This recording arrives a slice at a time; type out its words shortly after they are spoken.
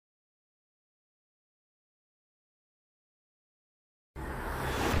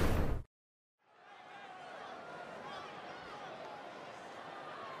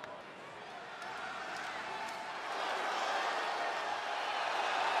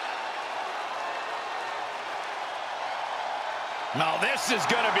Now this is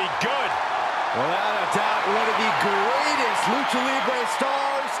going to be good. Without a doubt, one of the greatest Lucha Libre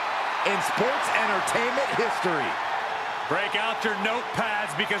stars in sports entertainment history. Break out your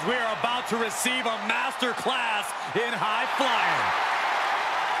notepads because we are about to receive a master class in high flying.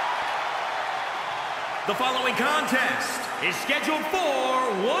 The following contest is scheduled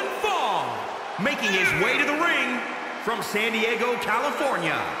for one fall. Making his way to the ring from San Diego,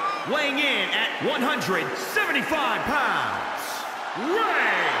 California, weighing in at 175 pounds,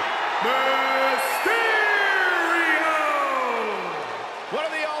 Rey Mysterio! One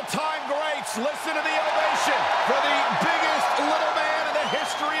of the all-time greats. Listen to the ovation for the biggest little man in the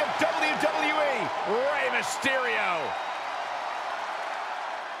history of WWE, Rey Mysterio.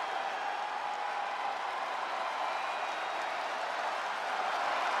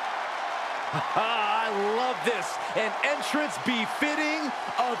 I love this. An entrance befitting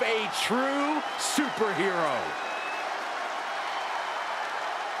of a true superhero.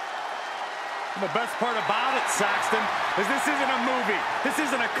 The best part about it, Saxton, is this isn't a movie. This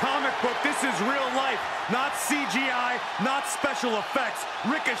isn't a comic book. This is real life. Not CGI, not special effects.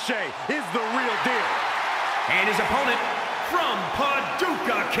 Ricochet is the real deal. And his opponent from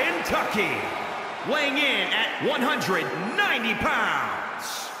Paducah, Kentucky, weighing in at 190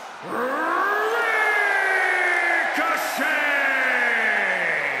 pounds, Ricochet!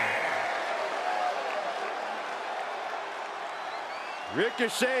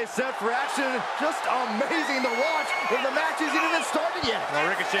 Ricochet is set for action. Just amazing to watch if the match isn't even started yet. Well,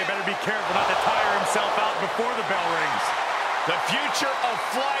 Ricochet better be careful not to tire himself out before the bell rings. The future of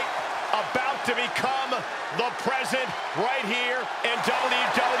flight about to become the present right here in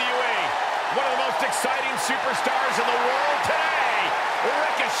WWE. One of the most exciting superstars in the world today,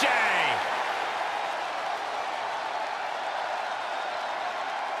 Ricochet.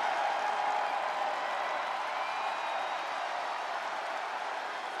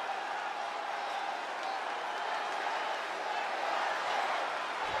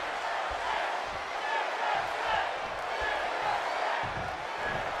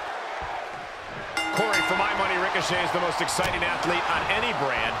 Corey, for my money, Ricochet is the most exciting athlete on any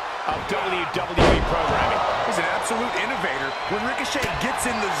brand of WWE programming. He's an absolute innovator. When Ricochet gets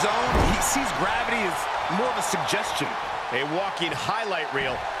in the zone, he sees gravity as more of a suggestion. A walking highlight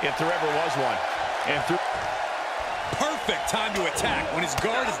reel, if there ever was one. And through Perfect time to attack when his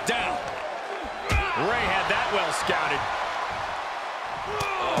guard is down. Rey had that well scouted.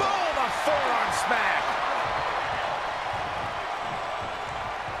 Boom, a forearm smack.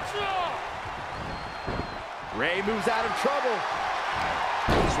 Rey moves out of trouble.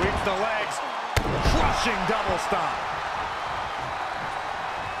 Sweeps the legs. Crushing double stomp.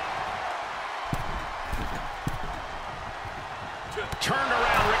 Turned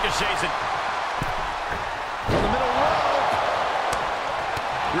around, Ricochet's it. From the middle row.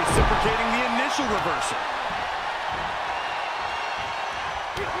 Reciprocating the initial reversal.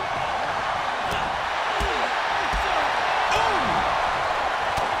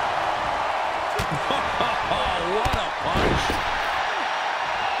 What a punch.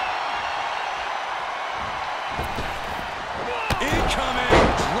 Incoming.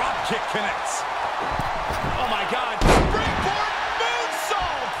 Drop kick connects. Oh my God. Springboard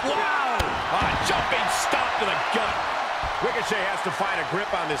moonsault. Wow. Jumping stop to the gut. Ricochet has to find a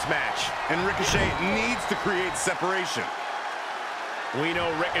grip on this match. And Ricochet needs to create separation. We know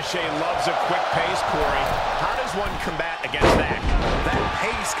Ricochet loves a quick pace, Corey. How does one combat against that? That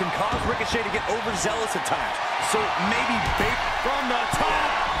pace can cause Ricochet to get overzealous at times. So maybe bait From the top.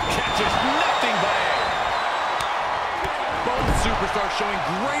 Catches nothing but air. Both superstars showing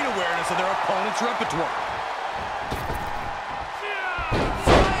great awareness of their opponent's repertoire.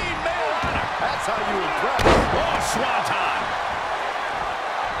 Flying Mariana. That's how you impress. Oh, swanton.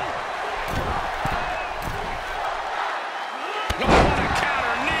 Oh, what a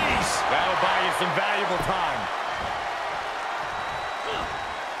counter knees. That'll buy you some valuable time.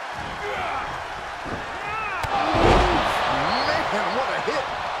 Man, what a hit.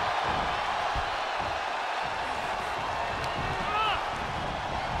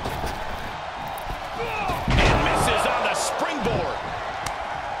 And misses on the springboard.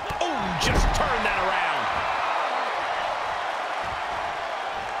 Oh, just turned that around.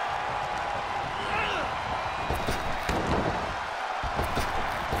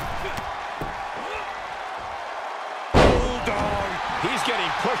 Bulldog. He's getting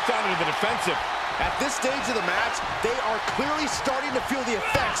pushed out into the defensive. At this stage of the match, they are clearly starting to feel the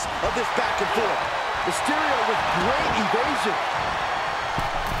effects of this back and forth. Mysterio with great evasion.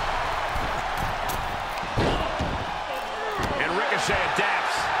 And Ricochet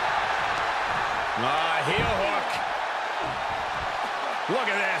adapts. Heel hook. Look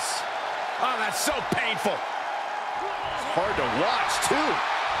at this. Oh, that's so painful. It's hard to watch, too.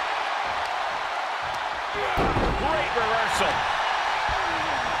 Great reversal.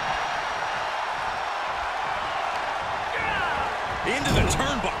 Into the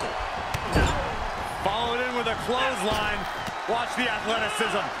turnbuckle. Followed in with a clothesline. Watch the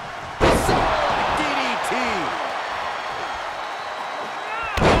athleticism. DDT.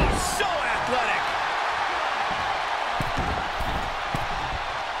 Oh, so athletic.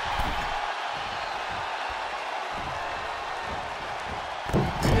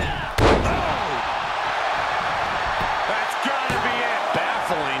 That's gotta be it.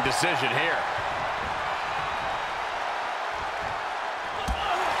 Baffling decision here.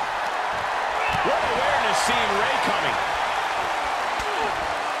 What awareness seeing Rey coming.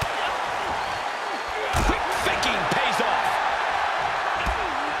 Quick thinking pays off.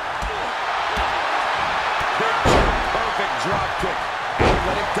 Perfect drop kick.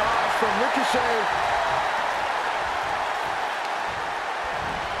 Athletic dodge from Ricochet.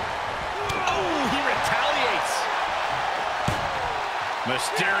 Oh, he retaliates.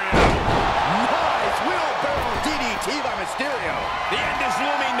 Mysterio. Nice wheelbarrow DDT by Mysterio. The end is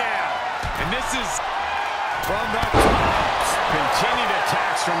looming now. And this is from the top. Continued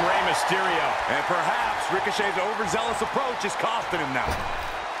attacks from Rey Mysterio. And perhaps Ricochet's overzealous approach is costing him now.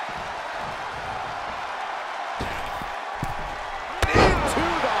 Into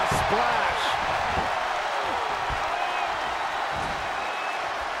the splash.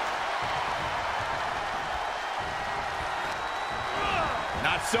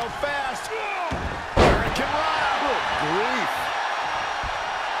 Not so fast. Hurricane Rana. Good grief.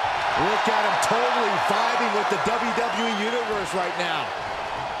 Look at him totally vibing with the WWE Universe right now.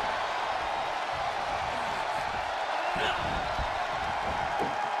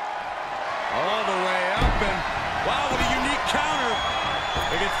 All the way up, and wow, what a unique counter. I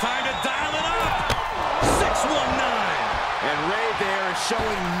think it's time to dial it up. 619. And Rey there is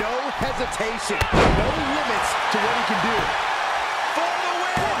showing no hesitation, no limits to what he can do. For the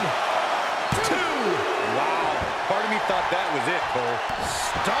win. 2. Wow. Part of me thought that was it, Cole.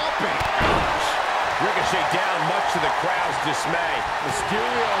 Stomping. Ouch. Ricochet down, much to the crowd's dismay.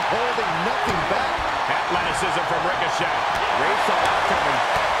 Mysterio holding nothing back. Athleticism from Ricochet. Rey saw that coming.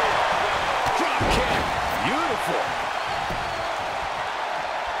 Drop kick. Beautiful.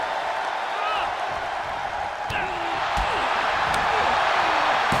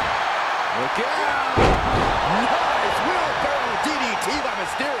 Look out. Nice wheelbarrow DDT by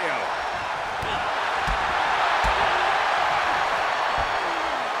Mysterio.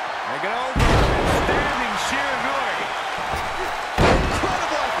 Make it over. Standing Shiranui.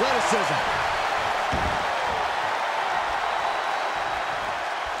 Incredible athleticism.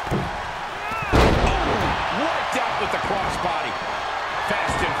 Wiped out with the crossbody.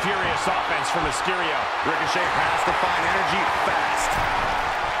 Fast and furious offense from Mysterio. Ricochet has to find energy fast.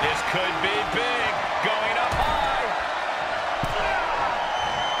 This could be big. Going up high.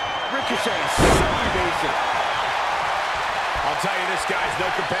 Ricochet so evasive. I'll tell you this, guys, no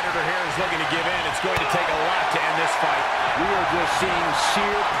competitor here is looking to give in. It's going to take a lot to end this fight. We are just seeing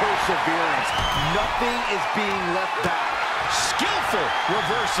sheer perseverance. Nothing is being left back. Skillful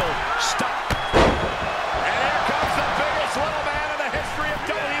reversal. Stop. And here comes the biggest little man in the history of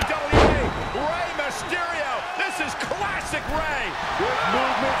WWE, Rey Mysterio. This is classic Rey. Quick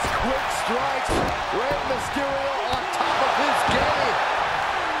movements, quick strikes. Rey Mysterio on top of his game.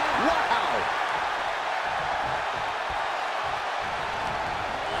 Wow.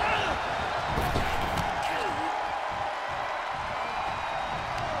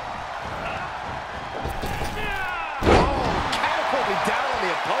 Catapulting down on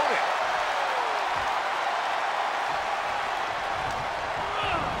the opponent.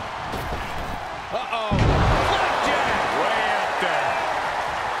 Uh-oh. Flapjack. Way up there.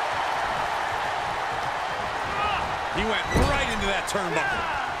 He went right into that turnbuckle.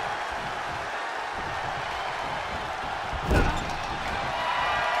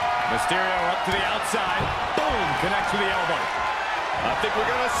 Mysterio up to the outside. Boom! Connects with the elbow. I think we're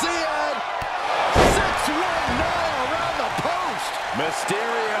going to see it. 619 around the post.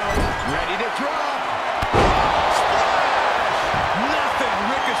 Mysterio ready to drop. Nothing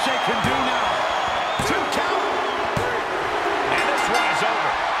Ricochet can do now. 2 count. And this one is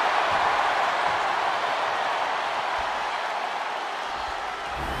over.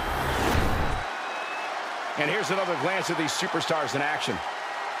 And here's another glance at these superstars in action.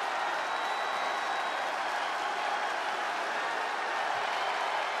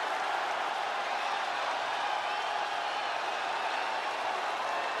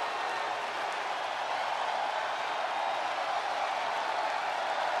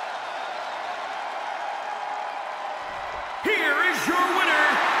 here is your winner,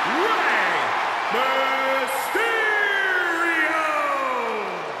 Rey Mysterio!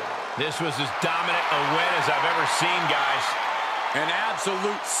 This was as dominant a win as I've ever seen, guys. An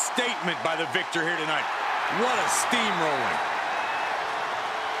absolute statement by the victor here tonight. What a steamrolling.